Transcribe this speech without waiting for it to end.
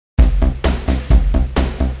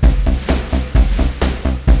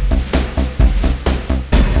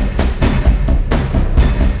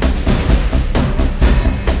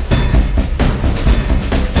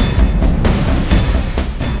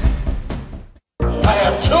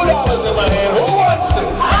have $2 in my hand. Who wants it?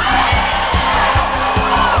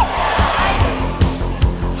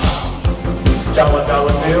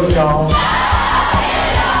 $1 bill, y'all. I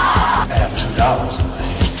have $2 in my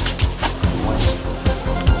hand. Who wants it?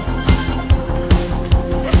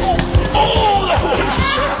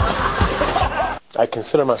 I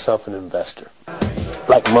consider myself an investor.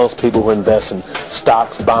 Like most people who invest in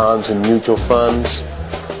stocks, bonds, and mutual funds,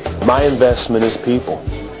 my investment is people.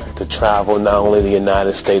 To travel not only the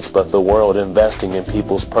United States but the world, investing in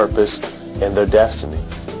people's purpose and their destiny.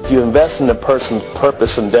 If you invest in a person's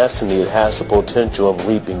purpose and destiny, it has the potential of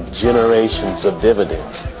reaping generations of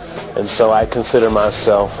dividends. And so I consider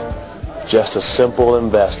myself just a simple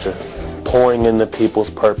investor, pouring into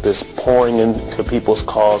people's purpose, pouring into people's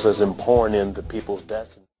causes, and pouring into people's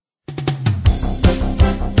destiny.